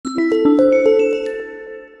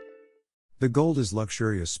The Gold is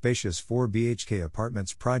luxurious spacious 4 BHK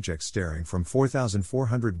apartments project staring from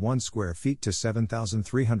 4,401 square feet to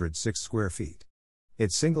 7,306 square feet.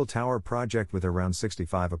 It's single tower project with around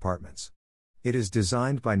 65 apartments. It is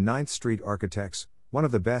designed by 9th Street Architects, one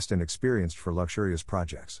of the best and experienced for luxurious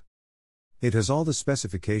projects. It has all the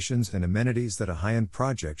specifications and amenities that a high-end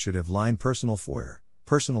project should have: line personal foyer,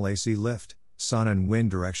 personal AC lift, sun and wind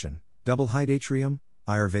direction, double height atrium,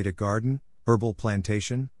 Ayurvedic garden, herbal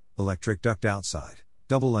plantation, electric duct outside,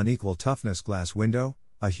 double unequal toughness glass window,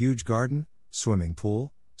 a huge garden, swimming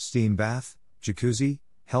pool, steam bath, jacuzzi,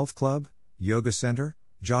 health club, yoga center,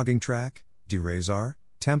 jogging track, Diraisar,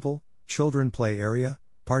 temple, children play area,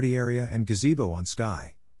 party area and gazebo on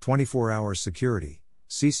sky, 24-hour security,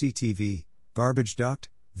 CCTV, garbage duct,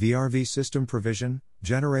 VRV system provision,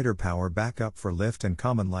 generator power backup for lift and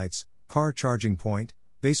common lights, car charging point,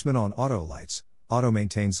 basement on auto lights,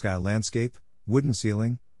 auto-maintained sky landscape, wooden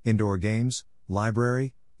ceiling, indoor games,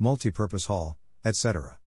 library, multi-purpose hall,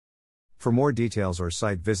 etc. For more details or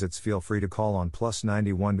site visits, feel free to call on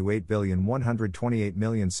 +91 to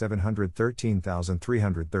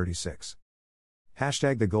 8,128,713,336.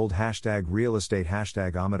 #The Gold, #Real Estate,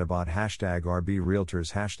 #Ahmedabad, #RB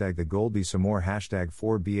Realtors, #The Gold Be Some More,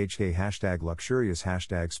 #4 BHK, #Luxurious,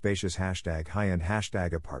 #Spacious, #High-End,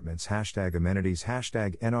 #Apartments, #Amenities,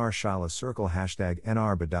 #NR Shala Circle,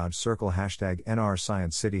 #NR Badaj Circle, #NR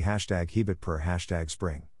Science City, #Hebutpur,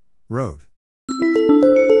 #Spring Road.